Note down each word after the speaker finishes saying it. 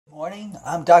Morning,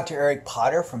 I'm Dr. Eric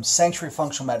Potter from Sanctuary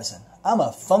Functional Medicine. I'm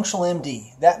a functional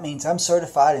MD. That means I'm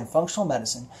certified in functional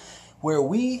medicine, where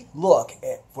we look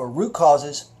for root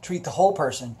causes, treat the whole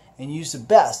person, and use the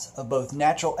best of both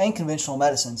natural and conventional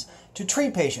medicines to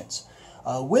treat patients.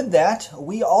 With that,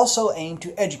 we also aim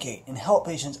to educate and help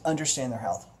patients understand their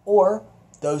health. Or,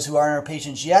 those who aren't our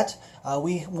patients yet,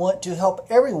 we want to help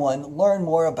everyone learn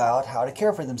more about how to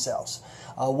care for themselves.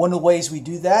 One of the ways we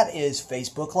do that is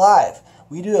Facebook Live.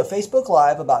 We do a Facebook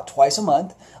Live about twice a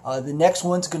month. The next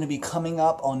one's going to be coming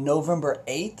up on November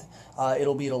 8th.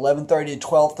 It'll be at 11:30 to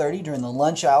 12:30 during the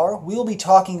lunch hour. We'll be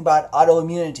talking about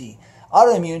autoimmunity.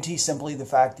 Autoimmunity is simply the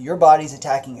fact that your body's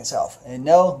attacking itself. And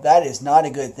no, that is not a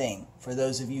good thing. For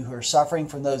those of you who are suffering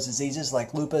from those diseases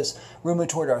like lupus,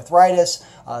 rheumatoid arthritis,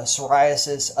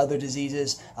 psoriasis, other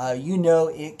diseases, you know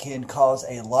it can cause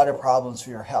a lot of problems for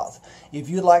your health. If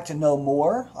you'd like to know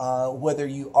more, whether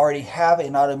you already have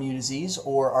an autoimmune disease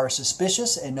or are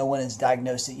suspicious and no one has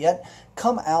diagnosed it yet,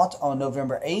 come out on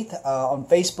November 8th on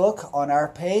Facebook on our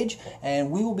page, and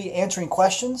we will be answering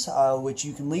questions which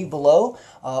you can leave below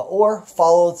or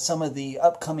follow some of the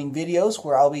upcoming videos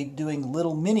where I'll be doing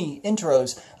little mini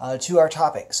intros to our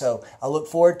topic. So I look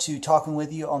forward to talking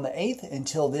with you on the 8th.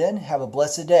 Until then, have a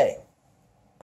blessed day.